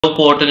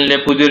പോർട്ടലിന്റെ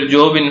പുതിയൊരു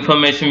job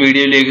information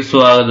വീഡിയോയിലേക്ക്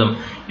സ്വാഗതം.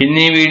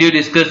 ഇന്ന് ഈ വീഡിയോ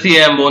ഡിസ്കസ്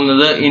ചെയ്യാൻ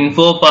പോകുന്നത്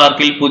ഇൻഫോ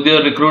പാർക്കിൽ പുതിയ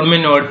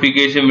റിക്രൂട്ട്മെന്റ്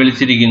നോട്ടിഫിക്കേഷൻ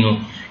വിളിച്ചിരിക്കുന്നു.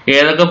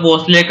 ഏതൊക്കെ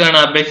പോസ്റ്റിലേക്കാണ്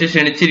അപേക്ഷ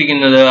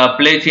ക്ഷണിച്ചിരിക്കുന്നത്,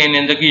 അപ്ലൈ ചെയ്യാൻ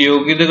എന്തൊക്കെ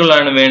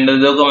യോഗ്യതകളാണ് വേണ്ടത്,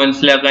 ഇതൊക്കെ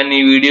മനസ്സിലാക്കാൻ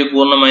ഈ വീഡിയോ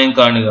പൂർണ്ണമായും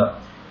കാണുക.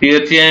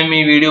 തീർച്ചയായും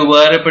ഈ വീഡിയോ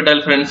ഉപകാരപ്പെട്ടാൽ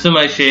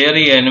ഫ്രണ്ട്സുമായി ഷെയർ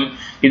ചെയ്യാനും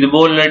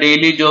ഇതുപോലുള്ള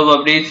ഡെയിലി ജോബ്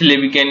അപ്ഡേറ്റ്സ്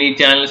ലഭിക്കാൻ ഈ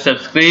ചാനൽ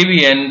സബ്സ്ക്രൈബ്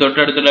ചെയ്യാനും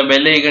തൊട്ടടുത്തുള്ള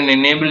ബെൽ ഐക്കൺ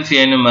എനേബിൾ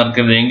ചെയ്യാനും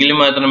മറക്കരുത്. എങ്കിൽ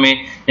മാത്രമേ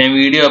ഞാൻ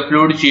വീഡിയോ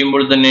അപ്ലോഡ്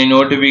ചെയ്യുമ്പോൾ തന്നെ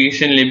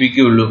നോട്ടിഫിക്കേഷൻ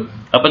ലഭിക്കുകയുള്ളൂ.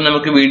 അപ്പം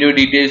നമുക്ക് വീഡിയോ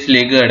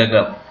ഡീറ്റെയിൽസിലേക്ക്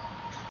കടക്കാം.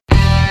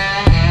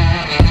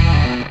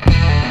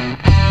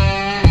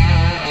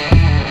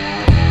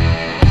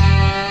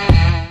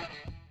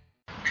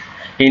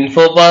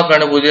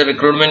 ഇൻഫോപാർക്കാണ് പുതിയ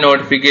റിക്രൂട്ട്മെന്റ്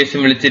നോട്ടിഫിക്കേഷൻ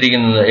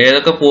വിളിച്ചിരിക്കുന്നത്.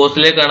 ഏതൊക്കെ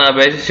പോസ്റ്റിലേക്കാണ്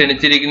അപേക്ഷ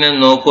ക്ഷണിച്ചിരിക്കുന്നത്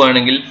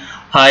നോക്കുകയാണെങ്കിൽ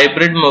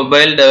hybrid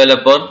mobile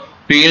developer,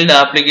 field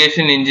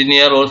application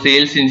engineer or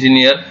sales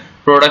engineer,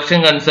 production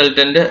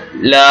consultant,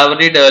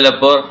 library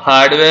developer,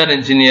 hardware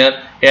engineer,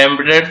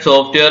 embedded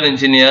software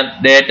engineer,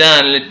 data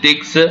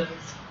analytics,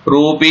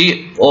 Ruby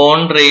on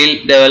rail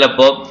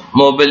developer,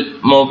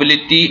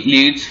 mobility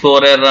leads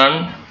for a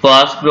run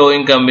fast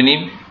growing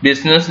company,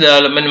 business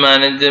development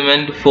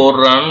management for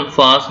run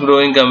fast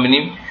growing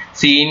company,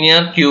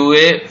 senior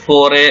QA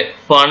for a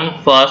fun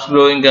fast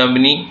growing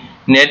company,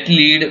 net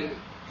lead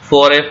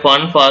for a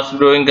fun fast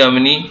growing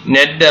company,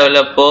 net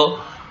developer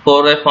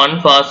for a fun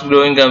fast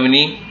growing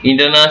company,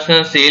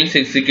 international sales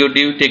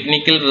executive,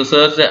 technical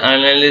research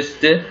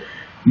analyst,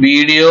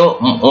 video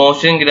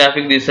motion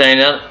graphic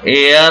designer,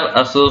 AR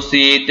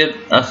associate,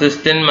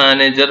 assistant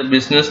manager,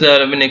 business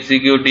development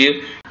executive,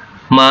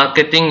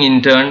 marketing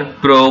intern,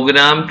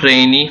 program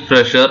trainee,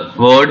 fresher,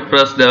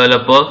 WordPress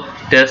developer,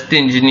 test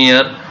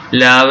engineer,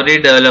 library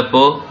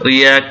developer,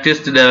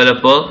 Reactist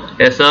developer,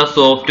 SR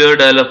software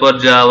developer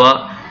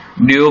Java,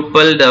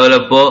 Drupal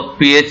developer,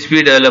 PHP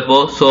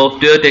developer,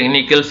 software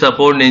technical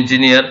support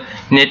engineer,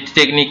 net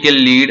technical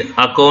lead,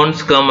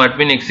 accounts cum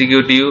admin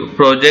executive,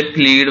 project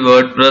lead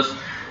WordPress,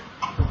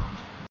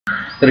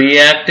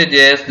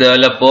 React.js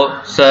developer,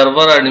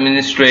 server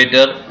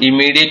administrator,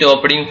 immediate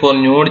opening for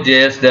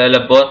Node.js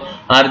developer,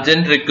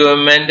 urgent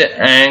requirement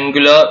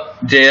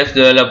Angular.js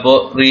developer,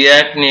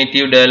 React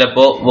native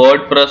developer,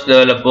 WordPress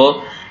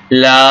developer,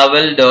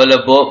 Laravel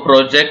developer,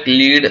 project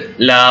lead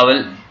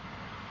Laravel,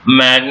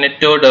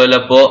 Magneto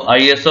developer,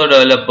 ISO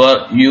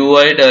developer,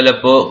 UI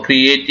developer,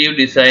 creative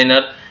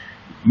designer,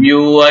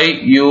 UI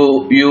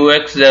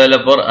UX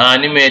developer,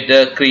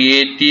 animator,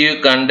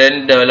 creative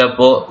content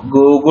developer,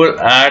 Google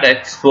ad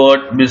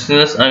expert,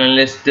 business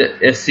analyst,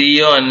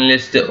 SEO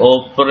analyst,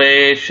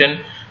 operation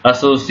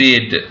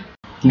associate,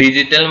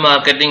 digital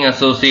marketing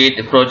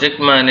associate, project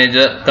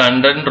manager,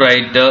 content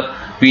writer,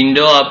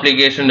 window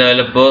application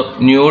developer,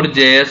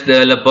 Node.js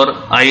developer,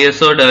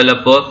 ISO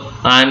developer,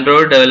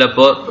 Android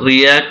developer,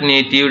 React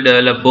native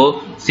developer,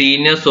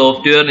 senior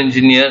software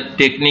engineer,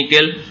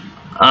 technical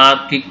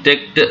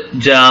architect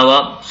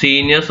Java,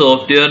 senior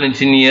software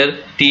engineer,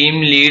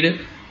 team lead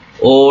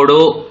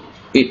Odoo,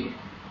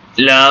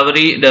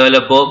 library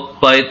developer,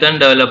 Python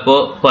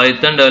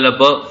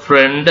developer,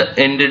 front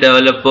end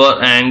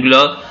developer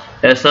Angular,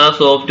 SR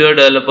software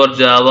developer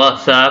Java,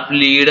 SAP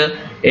lead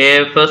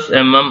AFS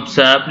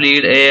SAP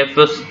lead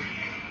AFS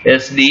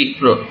SD,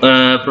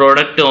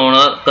 product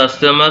owner,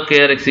 customer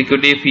care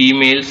executive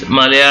females,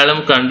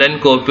 Malayalam content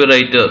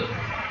copywriter,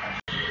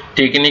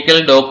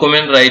 technical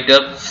document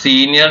writer,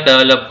 senior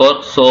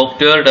developer,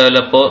 software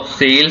developer,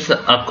 sales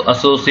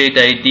associate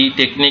IT,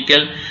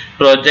 technical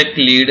project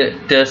lead,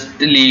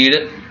 test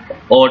lead,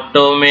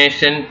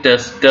 automation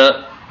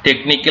tester,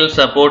 technical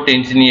support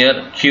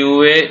engineer,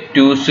 QA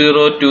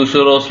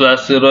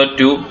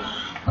 2020/02,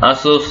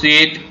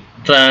 associate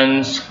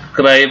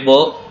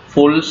transcriber,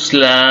 full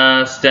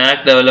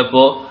stack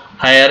developer,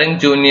 hiring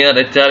junior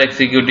HR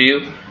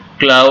executive,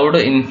 cloud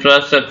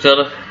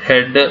infrastructure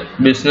head,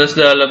 business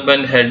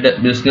development head,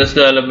 business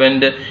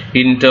development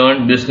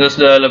intern, business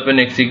development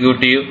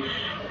executive,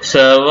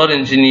 server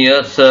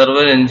engineer,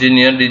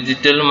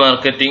 digital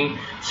marketing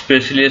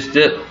specialist,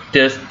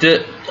 test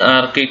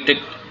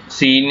architect,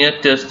 senior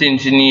test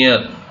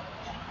engineer,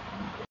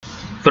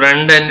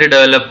 front end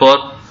developer,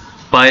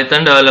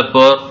 Python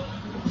developer,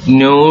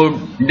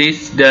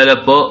 Node.js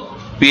developer,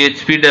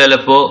 PHP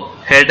developer,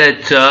 head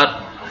HR,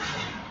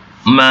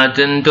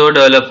 Magento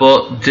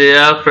developer,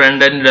 JR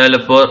front-end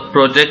developer,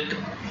 project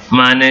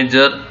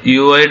manager,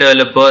 UI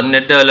developer,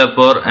 net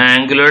developer,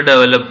 Angular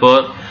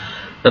developer,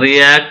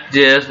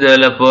 React.js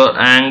developer,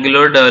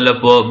 Angular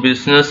developer,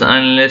 business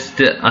analyst,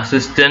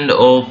 assistant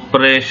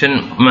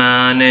operation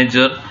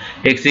manager,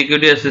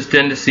 executive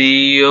assistant,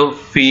 CEO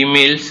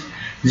females,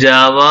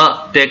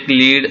 Java tech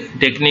lead,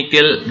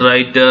 technical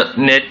writer,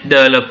 net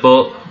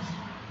developer,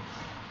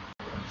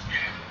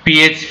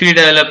 PHP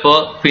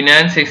developer,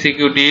 finance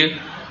executive,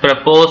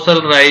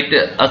 proposal write,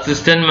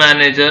 assistant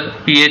manager,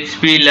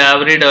 PHP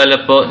library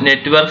developer,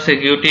 network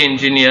security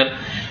engineer,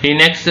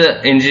 Linux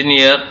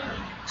engineer,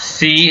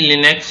 C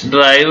Linux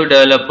drive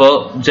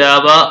developer,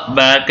 Java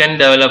backend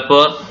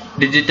developer,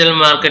 digital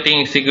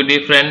marketing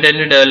executive, front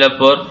end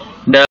developer,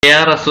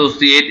 AR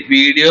Associate,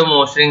 Video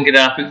Motion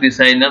Graphic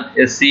Designer,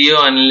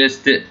 SEO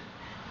Analyst,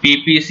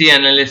 PPC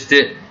Analyst,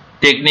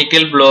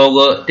 Technical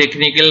Blogger,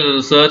 Technical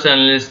Research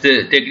Analyst,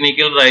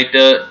 Technical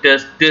Writer,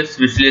 Test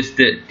Specialist,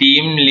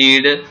 Team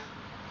Lead,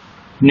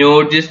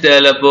 Node.js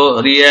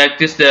Developer,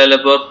 React.js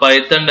Developer,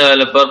 Python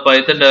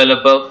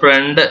Developer,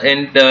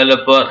 Front-End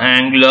Developer,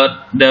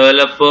 Angular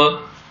Developer,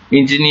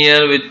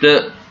 Engineer with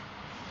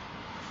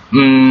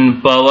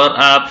Power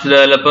Apps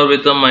Developer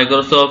with a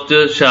Microsoft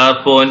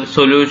SharePoint,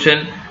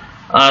 Solution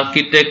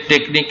Architect,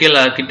 Technical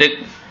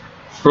Architect,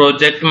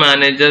 Project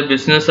Manager,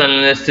 Business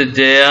Analyst,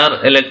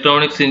 JR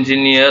Electronics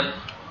Engineer,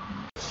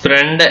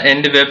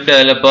 Front-End Web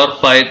Developer,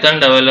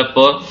 Python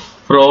Developer,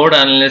 Fraud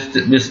Analyst,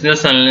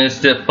 Business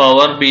Analyst,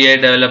 Power BI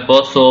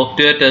Developer,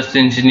 Software Test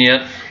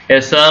Engineer,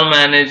 SR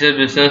Manager,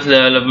 Business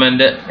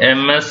Development,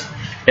 MS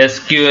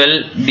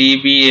SQL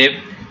DBA,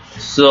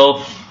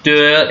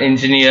 Software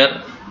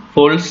Engineer,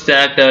 Full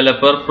Stack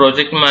Developer,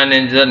 Project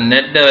Manager,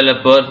 Net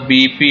Developer,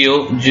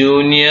 BPO,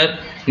 Junior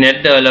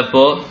Net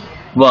Developer,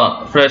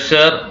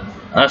 Fresher,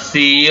 a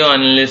CEO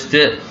Analyst,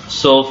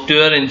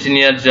 Software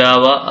Engineer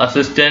Java,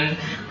 Assistant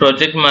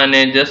Project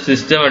Manager,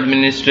 System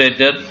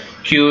Administrator,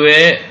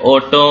 QA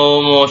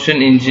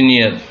Automation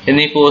Engineer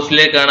എന്നീ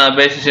പോസ്റ്റിലേക്കാണ്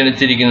അപേക്ഷ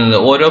ക്ഷണിച്ചിരിക്കുന്നത്.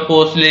 ഓരോ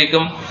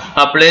പോസ്റ്റിലേക്കും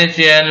apply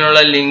ചെയ്യാനുള്ള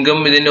ലിങ്കും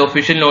ഇതിന്റെ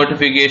official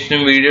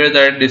നോട്ടിഫിക്കേഷനും വീഡിയോയുടെ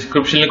താഴെ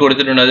ഡിസ്ക്രിപ്ഷനിൽ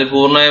കൊടുത്തിട്ടുണ്ട്. അത്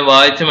പൂർണ്ണമായി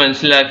വായിച്ച്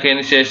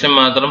മനസ്സിലാക്കിയതിന് ശേഷം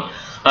മാത്രം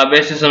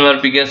അപേക്ഷ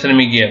സമർപ്പിക്കാൻ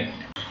ശ്രമിക്കുക.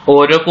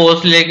 ഓരോ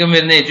പോസ്റ്റിലേക്കും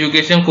വരുന്ന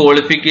എഡ്യൂക്കേഷൻ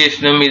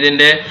ക്വാളിഫിക്കേഷനും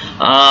ഇതിന്റെ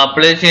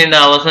അപ്ലൈ ചെയ്യേണ്ട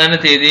അവസാന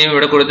തീയതിയും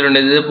ഇവിടെ കൊടുത്തിട്ടുണ്ട്.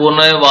 ഇത്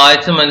പൂർണ്ണമായി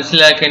വായിച്ച്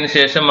മനസ്സിലാക്കിയതിന്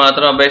ശേഷം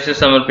മാത്രം അപേക്ഷ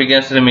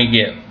സമർപ്പിക്കാൻ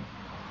ശ്രമിക്കുക.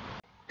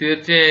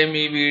 തീർച്ചയായും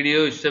ഈ വീഡിയോ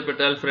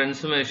ഇഷ്ടപ്പെട്ടാൽ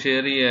ഫ്രണ്ട്സുമായി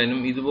ഷെയർ ചെയ്യാനും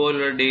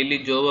ഇതുപോലുള്ള ഡെയിലി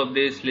ജോബ്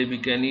അപ്ഡേറ്റ്സ്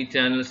ലഭിക്കാൻ ഈ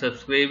ചാനൽ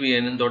സബ്സ്ക്രൈബ്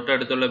ചെയ്യാനും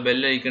തൊട്ടടുത്തുള്ള ബെൽ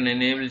ഐക്കൺ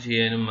എനേബിൾ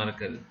ചെയ്യാനും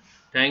മറക്കരുത്.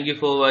 Thank you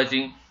for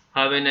watching.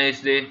 Have A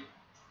nice day.